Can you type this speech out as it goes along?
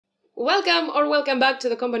Welcome back to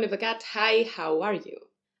the Company of the Cat. Hi, how are you?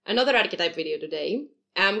 Another archetype video today.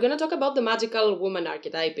 I'm gonna talk about the magical woman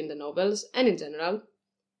archetype in the novels and in general.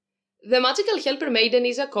 The magical Helper-Maiden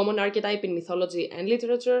is a common archetype in mythology and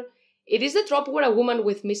literature. It is the trope where a woman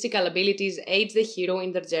with mystical abilities aids the hero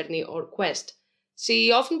in their journey or quest.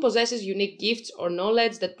 She often possesses unique gifts or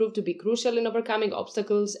knowledge that prove to be crucial in overcoming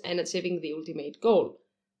obstacles and achieving the ultimate goal.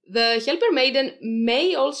 The Helper-Maiden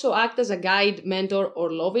may also act as a guide, mentor,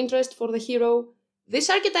 or love interest for the hero. This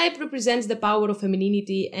archetype represents the power of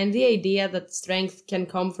femininity and the idea that strength can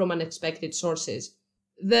come from unexpected sources.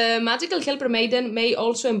 The magical Helper-Maiden may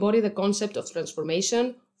also embody the concept of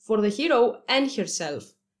transformation for the hero and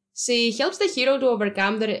herself. She helps the hero to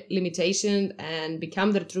overcome their limitations and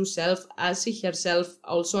become their true self, as she herself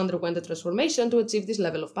also underwent a transformation to achieve this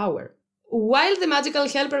level of power. While the magical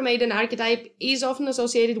Helper-Maiden archetype is often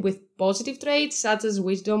associated with positive traits such as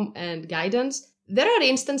wisdom and guidance, there are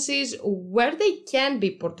instances where they can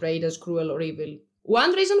be portrayed as cruel or evil.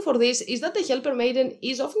 One reason for this is that the Helper-Maiden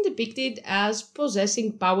is often depicted as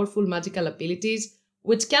possessing powerful magical abilities,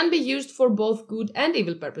 which can be used for both good and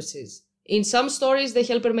evil purposes. In some stories, the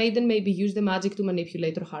Helper-Maiden may be used the magic to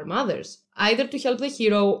manipulate or harm others, either to help the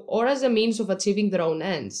hero or as a means of achieving their own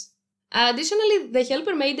ends. Additionally, the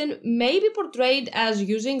Helper-Maiden may be portrayed as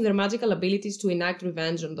using their magical abilities to enact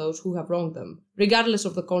revenge on those who have wronged them, regardless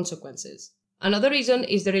of the consequences. Another reason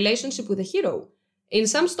is the relationship with the hero. In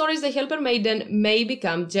some stories, the Helper-Maiden may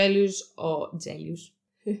become jealous. I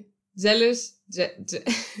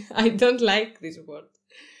don't like this word.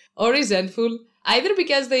 Or resentful, either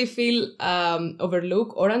because they feel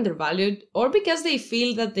overlooked or undervalued, or because they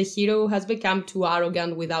feel that the hero has become too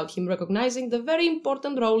arrogant without him recognizing the very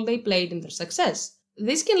important role they played in their success.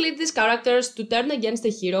 This can lead these characters to turn against the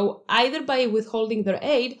hero either by withholding their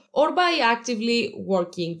aid or by actively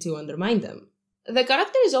working to undermine them. The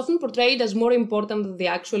character is often portrayed as more important than the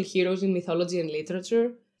actual heroes in mythology and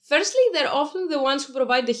literature. Firstly, they're often the ones who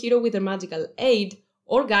provide the hero with their magical aid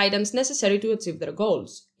or guidance necessary to achieve their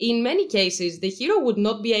goals. In many cases, the hero would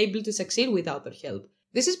not be able to succeed without their help.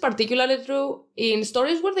 This is particularly true in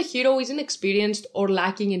stories where the hero is inexperienced or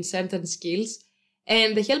lacking in certain skills,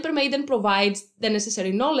 and the Helper-Maiden provides the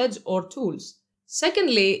necessary knowledge or tools.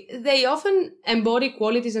 Secondly, they often embody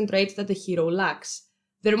qualities and traits that the hero lacks.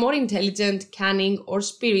 They're more intelligent, cunning, or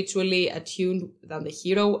spiritually attuned than the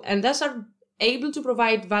hero, and thus are able to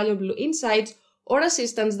provide valuable insights or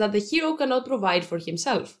assistance that the hero cannot provide for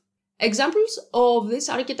himself. Examples of this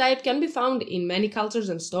archetype can be found in many cultures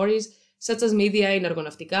and stories, such as Medea in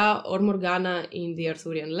Argonautica or Morgana in the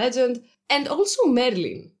Arthurian legend, and also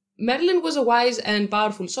Merlin. Merlin was a wise and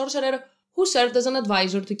powerful sorcerer who served as an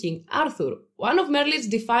advisor to King Arthur. One of Merlin's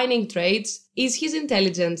defining traits is his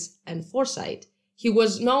intelligence and foresight. He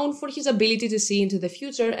was known for his ability to see into the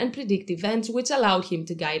future and predict events, which allowed him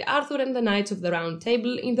to guide Arthur and the Knights of the Round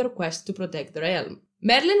Table in their quest to protect the realm.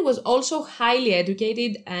 Merlin was also highly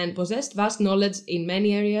educated and possessed vast knowledge in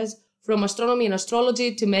many areas, from astronomy and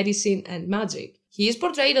astrology to medicine and magic. He is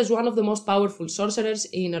portrayed as one of the most powerful sorcerers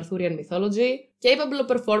in Arthurian mythology, capable of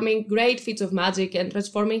performing great feats of magic and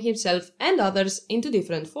transforming himself and others into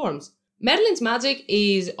different forms. Merlin's magic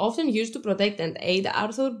is often used to protect and aid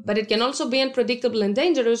Arthur, but it can also be unpredictable and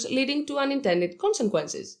dangerous, leading to unintended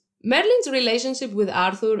consequences. Merlin's relationship with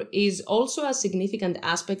Arthur is also a significant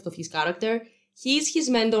aspect of his character. He is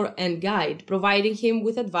his mentor and guide, providing him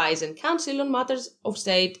with advice and counsel on matters of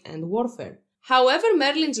state and warfare. However,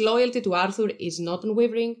 Merlin's loyalty to Arthur is not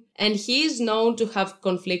unwavering, and he is known to have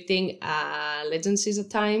conflicting allegiances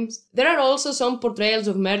at times. There are also some portrayals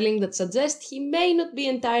of Merlin that suggest he may not be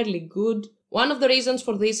entirely good. One of the reasons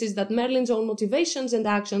for this is that Merlin's own motivations and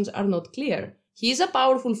actions are not clear. He is a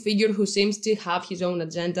powerful figure who seems to have his own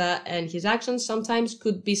agenda, and his actions sometimes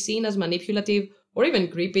could be seen as manipulative or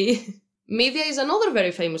even creepy. Medea is another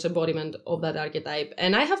very famous embodiment of that archetype,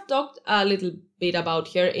 and I have talked a little bit about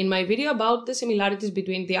her in my video about the similarities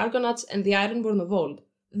between the Argonauts and the Ironborn of old.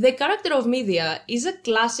 The character of Medea is a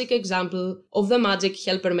classic example of the magic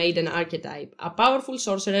Helper-Maiden archetype, a powerful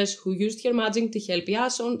sorceress who used her magic to help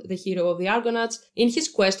Iason, the hero of the Argonauts, in his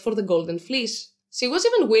quest for the Golden Fleece. She was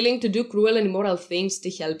even willing to do cruel and immoral things to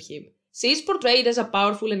help him. She is portrayed as a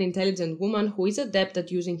powerful and intelligent woman who is adept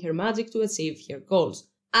at using her magic to achieve her goals.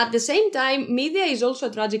 At the same time, Medea is also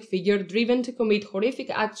a tragic figure driven to commit horrific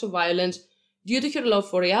acts of violence due to her love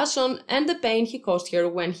for Iason and the pain he caused her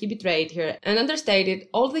when he betrayed her and understated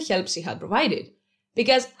all the help she had provided.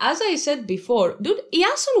 Because, as I said before,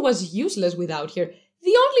 Iason was useless without her.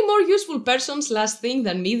 The only more useful person/thing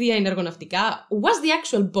than Medea in Argonautica was the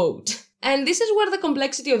actual boat. And this is where the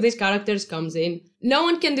complexity of these characters comes in. No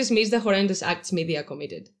one can dismiss the horrendous acts Medea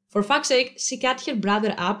committed. For fuck's sake, she cut her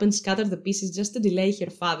brother up and scattered the pieces just to delay her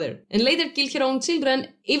father, and later killed her own children.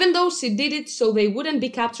 Even though she did it so they wouldn't be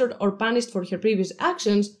captured or punished for her previous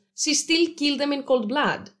actions, she still killed them in cold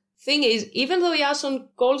blood. Thing is, even though Iason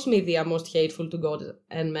calls Medea most hateful to gods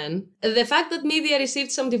and men, the fact that Medea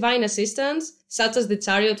received some divine assistance, such as the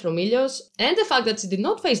chariot from Ilios, and the fact that she did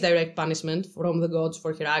not face direct punishment from the gods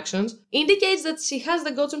for her actions, indicates that she has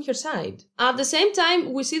the gods on her side. At the same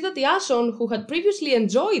time, we see that Iason, who had previously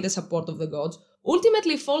enjoyed the support of the gods,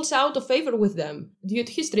 ultimately falls out of favor with them due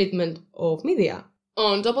to his treatment of Medea.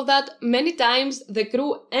 On top of that, many times the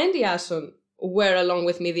crew and Iason were, along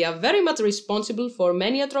with Medea, very much responsible for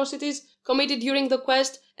many atrocities committed during the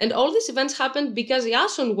quest, and all these events happened because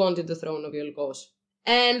Iason wanted the throne of Iolcos.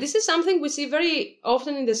 And this is something we see very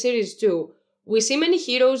often in the series too. We see many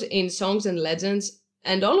heroes in songs and legends,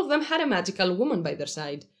 and all of them had a magical woman by their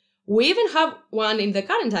side. We even have one in the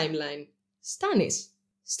current timeline, Stannis.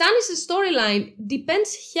 Stannis' storyline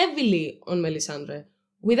depends heavily on Melisandre.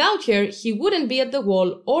 Without her, he wouldn't be at the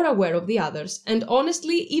wall or aware of the others, and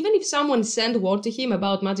honestly, even if someone sent word to him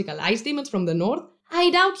about magical ice demons from the north,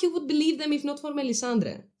 I doubt he would believe them if not for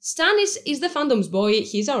Melisandre. Stannis is the fandom's boy,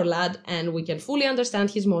 he's our lad, and we can fully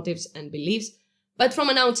understand his motives and beliefs, but from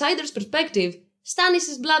an outsider's perspective, Stannis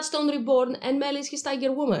is Bloodstone reborn and Mel is his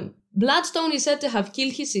tiger woman. Bloodstone is said to have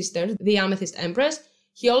killed his sister, the Amethyst Empress.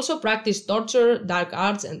 He also practiced torture, dark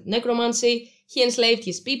arts, and necromancy. He enslaved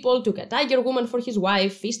his people, took a tiger woman for his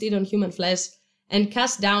wife, feasted on human flesh, and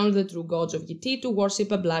cast down the true gods of Yeti to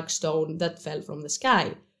worship a black stone that fell from the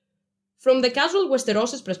sky. From the casual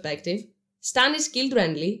Westerosis perspective, Stannis killed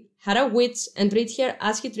Renly, had a witch, and treated her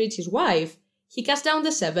as he treats his wife. He cast down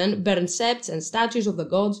the seven, burned septs and statues of the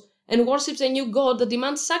gods, and worships a new god that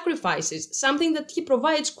demands sacrifices, something that he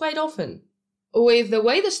provides quite often. With the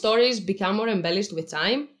way the stories become more embellished with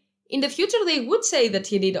time, in the future they would say that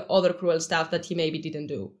he did other cruel stuff that he maybe didn't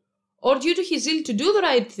do. Or due to his zeal to do the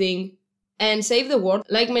right thing and save the world,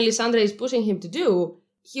 like Melisandre is pushing him to do,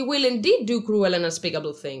 he will indeed do cruel and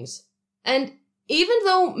unspeakable things. And even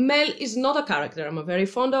though Mel is not a character I'm very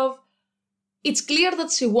fond of, it's clear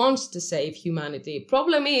that she wants to save humanity.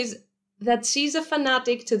 Problem is that she's a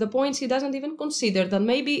fanatic to the point she doesn't even consider that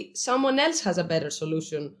maybe someone else has a better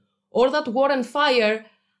solution, or that war and fire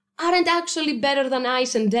aren't actually better than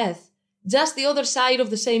ice and death, just the other side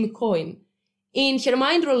of the same coin. In her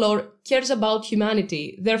mind, R'hllor cares about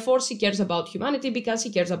humanity, therefore she cares about humanity because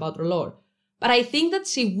she cares about R'hllor. But I think that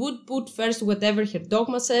she would put first whatever her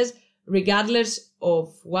dogma says, regardless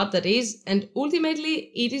of what that is, and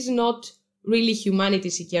ultimately it is not really humanity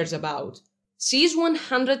she cares about. She is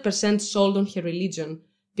 100% sold on her religion,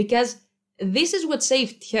 because this is what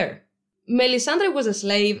saved her. Melisandre was a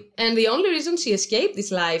slave, and the only reason she escaped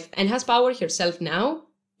this life and has power herself now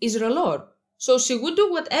is R'hllor. So she would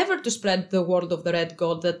do whatever to spread the word of the Red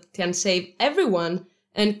God that can save everyone,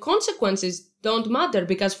 and consequences don't matter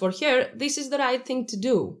because for her, this is the right thing to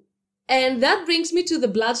do. And that brings me to the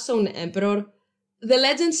Bloodstone Emperor. The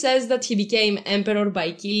legend says that he became emperor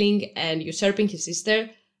by killing and usurping his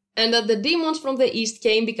sister, and that the demons from the east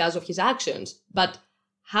came because of his actions. But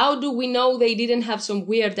how do we know they didn't have some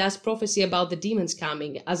weird-ass prophecy about the demons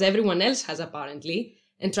coming, as everyone else has apparently,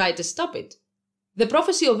 and tried to stop it? The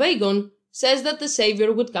prophecy of Aegon says that the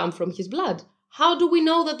savior would come from his blood. How do we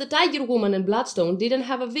know that the Tiger Woman and Bloodstone didn't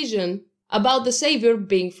have a vision about the savior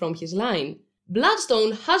being from his line?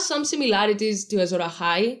 Bloodstone has some similarities to Azor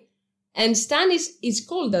Ahai, and Stannis is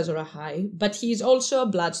called Azor Ahai, but he is also a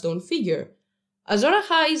Bloodstone figure. Azor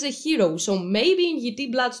Ahai is a hero, so maybe in Yeti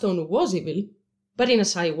Bloodstone was evil, but in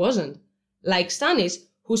Asai wasn't. Like Stannis,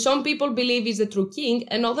 who some people believe is the true king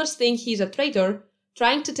and others think he is a traitor,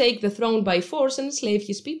 trying to take the throne by force and enslave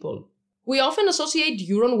his people. We often associate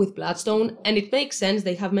Durran with Bloodstone, and it makes sense,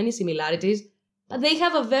 they have many similarities, but they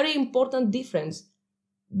have a very important difference.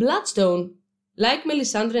 Bloodstone, like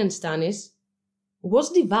Melisandre and Stannis,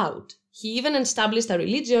 was devout. He even established a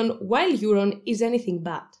religion, while Durran is anything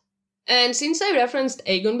but. And since I referenced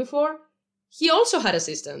Aegon before, he also had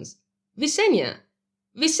assistants. Visenya.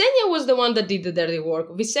 Visenya was the one that did the dirty work.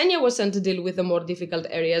 Visenya was sent to deal with the more difficult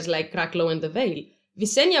areas like Cracklow and the Vale.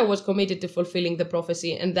 Visenya was committed to fulfilling the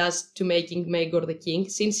prophecy and thus to making Maegor the king,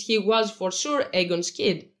 since he was for sure Aegon's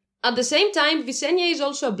kid. At the same time, Visenya is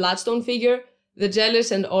also a Bloodstone figure, the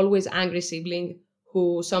jealous and always angry sibling,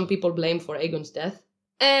 who some people blame for Aegon's death.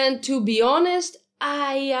 And to be honest,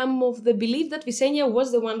 I am of the belief that Visenya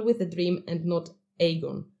was the one with the dream and not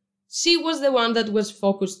Aegon. She was the one that was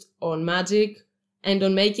focused on magic and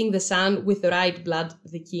on making the son with the right blood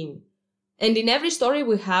the king. And in every story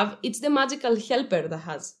we have, it's the magical helper that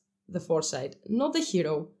has the foresight, not the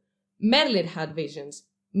hero. Merlin had visions.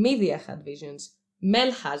 Medea had visions,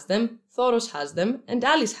 Mel has them, Thoros has them, and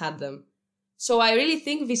Alys had them. So I really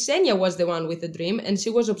think Visenya was the one with the dream and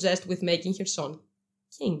she was obsessed with making her son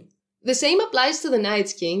king. The same applies to the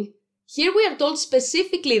Night's King. Here we are told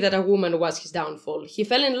specifically that a woman was his downfall. He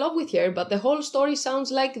fell in love with her, but the whole story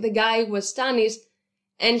sounds like the guy was Stannis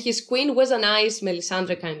and his queen was a nice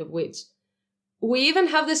Melisandre kind of witch. We even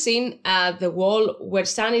have the scene at the wall where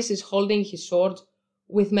Stannis is holding his sword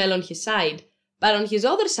with Mel on his side, but on his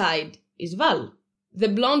other side is Val, the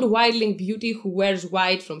blonde wildling beauty who wears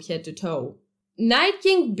white from head to toe. Night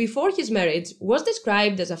King, before his marriage, was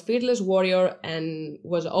described as a fearless warrior and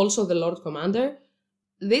was also the Lord Commander.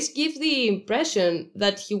 This gives the impression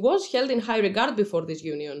that he was held in high regard before this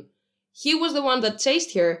union. He was the one that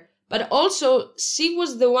chased her, but also she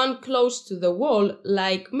was the one close to the wall,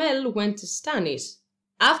 like Mel went to Stannis.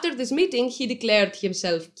 After this meeting, he declared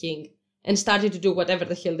himself king and started to do whatever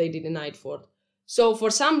the hell they did in Nightford. So for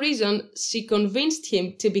some reason, she convinced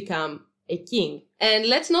him to become a king. And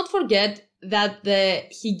let's not forget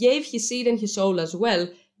that he gave his seed and his soul as well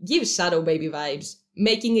gives Shadow Baby vibes,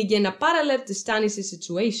 making again a parallel to Stannis'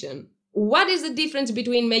 situation. What is the difference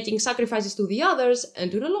between making sacrifices to the others and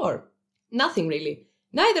to the lore? Nothing really.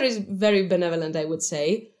 Neither is very benevolent, I would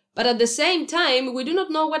say, but at the same time, we do not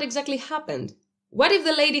know what exactly happened. What if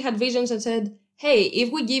the lady had visions and said, hey,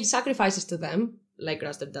 if we give sacrifices to them, like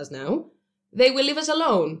Rustad does now, they will leave us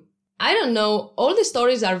alone? I don't know, all the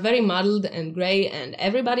stories are very muddled and grey and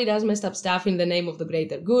everybody does messed up stuff in the name of the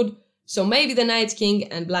greater good, so maybe the Night's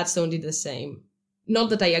King and Bloodstone did the same. Not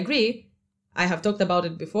that I agree, I have talked about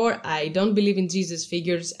it before, I don't believe in Jesus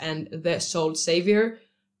figures and the soul savior,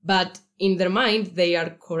 but in their mind they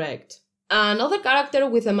are correct. Another character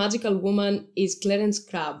with a magical woman is Clarence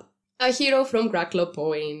Crabb, a hero from Cracklow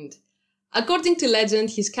Point. According to legend,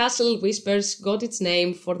 his castle Whispers got its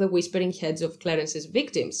name for the whispering heads of Clarence's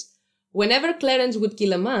victims. Whenever Clarence would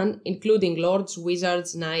kill a man, including lords,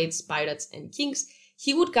 wizards, knights, pirates, and kings,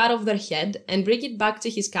 he would cut off their head and bring it back to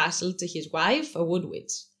his castle to his wife, a wood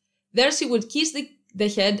witch. There she would kiss the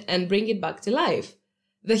head and bring it back to life.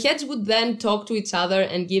 The heads would then talk to each other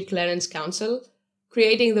and give Clarence counsel,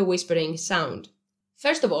 creating the whispering sound.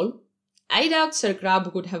 First of all, I doubt Sir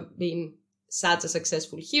Crabb would have been such a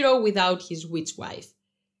successful hero without his witch wife,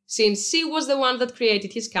 since she was the one that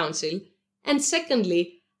created his council, and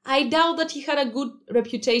secondly, I doubt that he had a good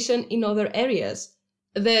reputation in other areas.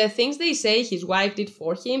 The things they say his wife did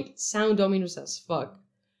for him sound ominous as fuck.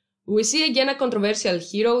 We see again a controversial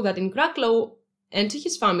hero that in Cracklow and to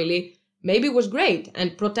his family maybe was great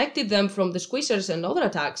and protected them from the squeezers and other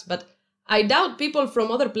attacks, but I doubt people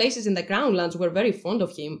from other places in the Crownlands were very fond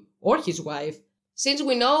of him or his wife, since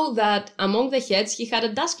we know that among the heads he had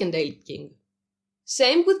a Duskendale king.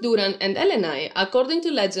 Same with Durran and Elenei. According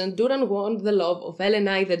to legend, Durran won the love of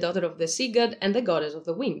Elenei, the daughter of the sea god and the goddess of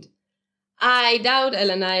the wind. I doubt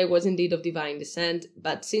Elenei was indeed of divine descent,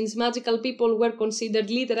 but since magical people were considered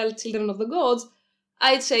literal children of the gods,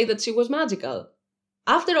 I'd say that she was magical.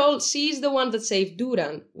 After all, she is the one that saved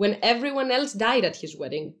Durran, when everyone else died at his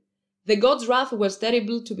wedding. The god's wrath was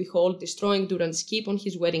terrible to behold, destroying Durran's keep on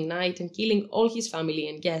his wedding night and killing all his family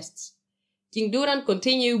and guests. King Durran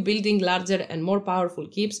continued building larger and more powerful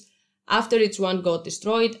keeps after each one got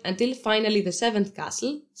destroyed until finally the seventh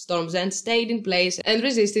castle, Storm's End, stayed in place and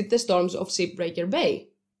resisted the storms of Shipbreaker Bay.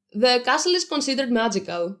 The castle is considered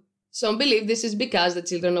magical. Some believe this is because the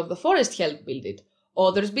Children of the Forest helped build it.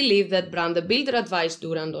 Others believe that Bran the Builder advised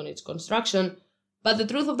Durran on its construction, but the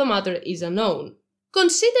truth of the matter is unknown.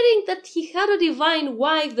 Considering that he had a divine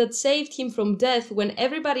wife that saved him from death when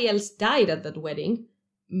everybody else died at that wedding,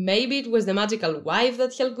 maybe it was the magical wife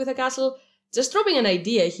that helped with the castle? Just dropping an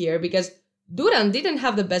idea here, because Durran didn't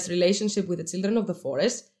have the best relationship with the Children of the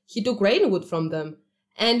Forest. He took rainwood from them.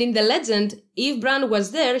 And in the legend, if Bran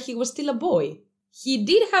was there, he was still a boy. He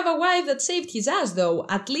did have a wife that saved his ass though,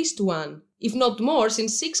 at least one. If not more,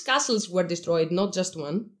 since 6 castles were destroyed, not just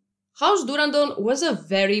one. House Durrandon was a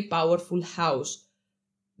very powerful house.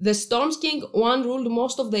 The Storm's King one ruled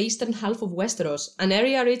most of the eastern half of Westeros, an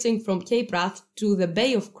area reaching from Cape Wrath to the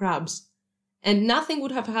Bay of Crabs. And nothing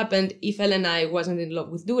would have happened if Elenei wasn't in love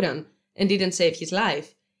with Durran and didn't save his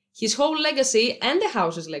life. His whole legacy and the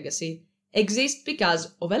house's legacy exist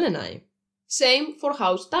because of Elenei. Same for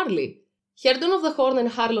House Tarly. Herndon of the Horn and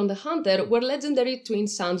Harlon the Hunter were legendary twin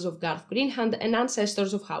sons of Garth Greenhand and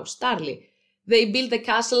ancestors of House Tarly. They built the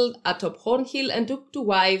castle atop Hornhill and took to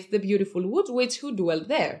wife the beautiful wood witch who dwelt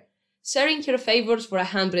there, sharing her favours for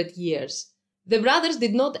 100 years. The brothers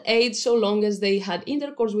did not age so long as they had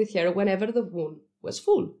intercourse with her whenever the wound was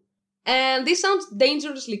full. And this sounds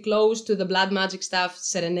dangerously close to the blood magic stuff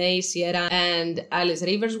Elenei, Sierra, and Alys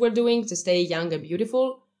Rivers were doing to stay young and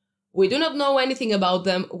beautiful. We do not know anything about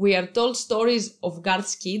them. We are told stories of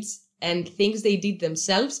Garth's kids and things they did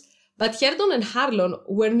themselves, but Herndon and Harlon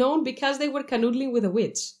were known because they were canoodling with a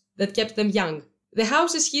witch that kept them young. The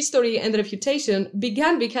house's history and reputation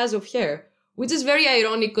began because of her, which is very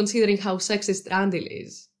ironic considering how sexist Randall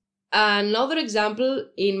is. Another example,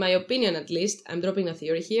 in my opinion at least, I'm dropping a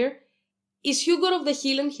theory here, is Hugor of the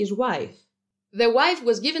Hill and his wife. The wife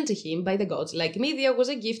was given to him by the gods like Medea was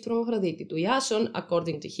a gift from Aphrodite to Iason,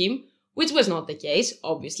 according to him, which was not the case,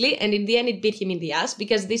 obviously, and in the end it bit him in the ass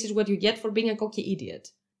because this is what you get for being a cocky idiot.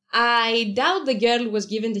 I doubt the girl was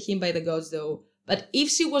given to him by the gods though, but if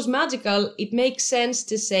she was magical, it makes sense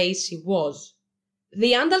to say she was.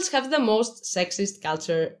 The Andals have the most sexist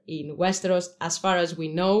culture in Westeros as far as we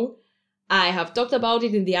know. I have talked about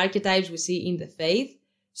it in the archetypes we see in the Faith,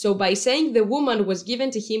 so by saying the woman was given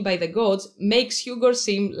to him by the gods makes Hugor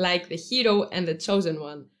seem like the hero and the chosen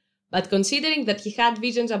one. But considering that he had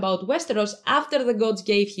visions about Westeros after the gods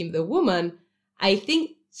gave him the woman, I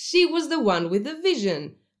think she was the one with the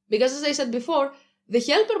vision. Because as I said before, the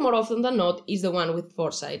helper more often than not is the one with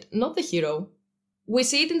foresight, not the hero. We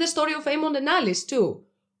see it in the story of Aemond and Alys too.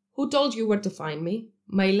 Who told you where to find me?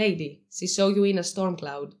 My lady. She saw you in a storm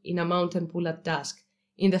cloud, in a mountain pool at dusk,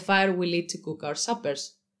 in the fire we lit to cook our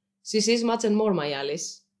suppers. She sees much and more, my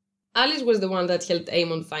Alys. Alys was the one that helped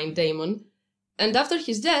Aemond find Daemon, and after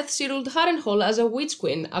his death she ruled Harrenhal as a witch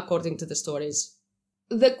queen, according to the stories.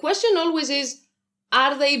 The question always is,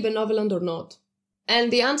 are they benevolent or not?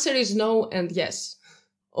 And the answer is no and yes.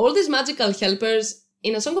 All these magical helpers,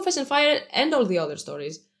 in A Song of Ice and Fire and all the other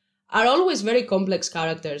stories, are always very complex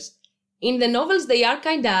characters. In the novels they are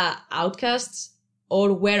kinda outcasts,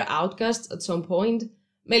 or were outcasts at some point.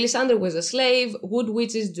 Melisandre was a slave, wood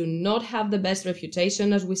witches do not have the best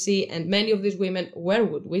reputation as we see, and many of these women were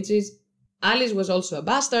wood witches. Alys was also a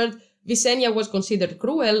bastard, Visenya was considered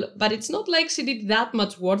cruel, but it's not like she did that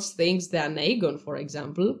much worse things than Aegon, for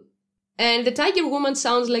example. And the Tiger Woman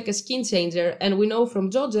sounds like a skin changer, and we know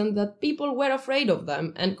from Jojen that people were afraid of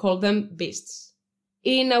them and called them beasts.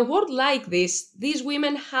 In a world like this, these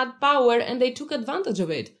women had power and they took advantage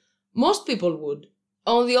of it. Most people would.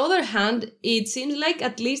 On the other hand, it seems like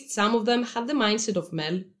at least some of them had the mindset of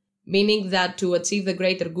Mel, meaning that to achieve the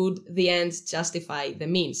greater good, the ends justify the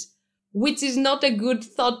means, which is not a good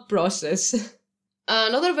thought process.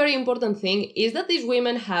 Another very important thing is that these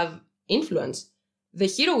women have influence. The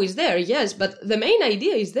hero is there, yes, but the main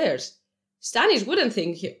idea is theirs. Stannis wouldn't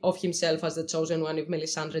think of himself as the chosen one if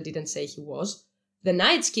Melisandre didn't say he was. The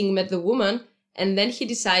Night's King met the woman, and then he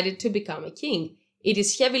decided to become a king. It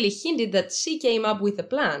is heavily hinted that she came up with a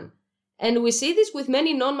plan. And we see this with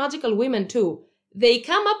many non-magical women too. They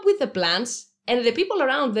come up with the plans, and the people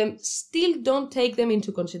around them still don't take them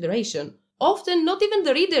into consideration. Often, not even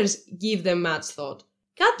the readers give them much thought.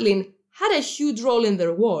 Catelyn had a huge role in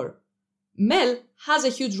their war. Mel has a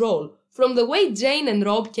huge role. From the way Jane and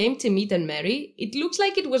Robb came to meet and marry, it looks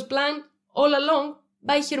like it was planned all along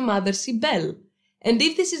by her mother Sibel. And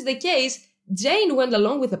if this is the case, Jane went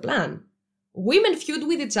along with the plan. Women feud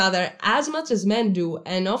with each other as much as men do,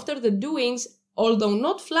 and after the doings, although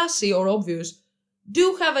not flashy or obvious,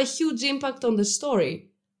 do have a huge impact on the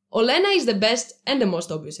story. Olenna is the best and the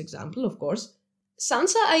most obvious example, of course.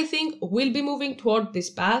 Sansa, I think, will be moving toward this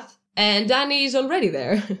path, and Dany is already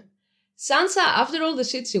there. Sansa, after all the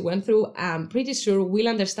shit she went through, I'm pretty sure will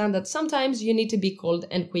understand that sometimes you need to be cold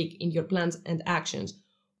and quick in your plans and actions.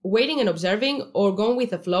 Waiting and observing or going with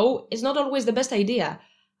the flow is not always the best idea.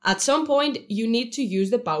 At some point, you need to use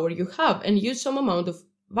the power you have and use some amount of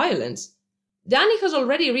violence. Dany has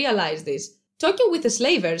already realized this. Talking with the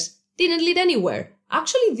slavers didn't lead anywhere.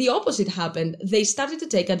 Actually, the opposite happened. They started to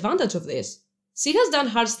take advantage of this. She has done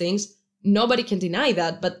harsh things, nobody can deny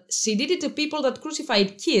that, but she did it to people that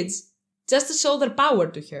crucified kids just to show their power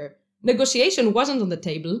to her. Negotiation wasn't on the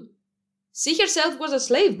table. She herself was a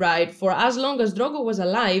slave bride for as long as Drogo was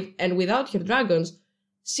alive, and without her dragons,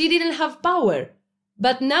 she didn't have power.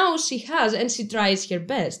 But now she has, and she tries her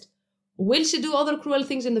best. Will she do other cruel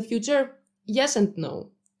things in the future? Yes and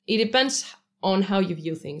no. It depends on how you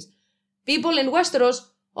view things. People in Westeros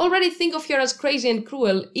already think of her as crazy and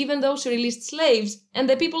cruel, even though she released slaves, and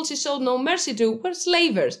the people she showed no mercy to were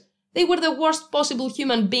slavers. They were the worst possible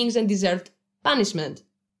human beings and deserved punishment.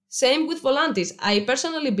 Same with Volantis. I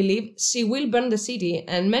personally believe she will burn the city,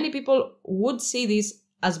 and many people would see this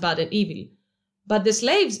as bad and evil. But the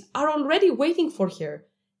slaves are already waiting for her.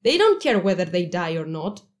 They don't care whether they die or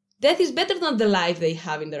not. Death is better than the life they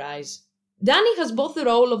have in their eyes. Dany has both the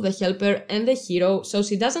role of the helper and the hero, so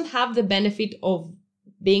she doesn't have the benefit of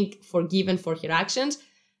being forgiven for her actions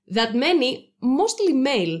that many, mostly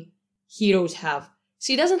male, heroes have.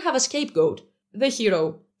 She doesn't have a scapegoat. The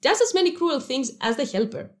hero does as many cruel things as the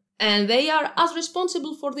helper, and they are as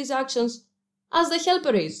responsible for these actions as the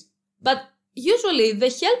helper is. But usually the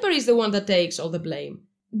helper is the one that takes all the blame.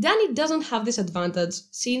 Dany doesn't have this advantage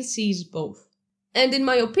since she is both. And in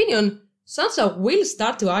my opinion, Sansa will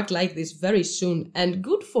start to act like this very soon, and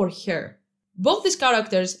good for her. Both these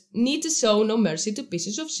characters need to show no mercy to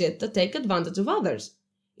pieces of shit that take advantage of others.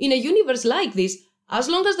 In a universe like this, as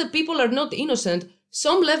long as the people are not innocent,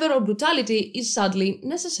 some level of brutality is sadly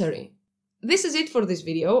necessary. This is it for this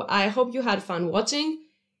video. I hope you had fun watching.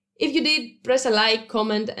 If you did, press a like,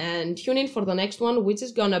 comment, and tune in for the next one, which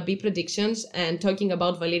is gonna be predictions and talking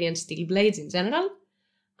about Valyrian steel blades in general.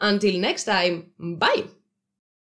 Until next time, bye!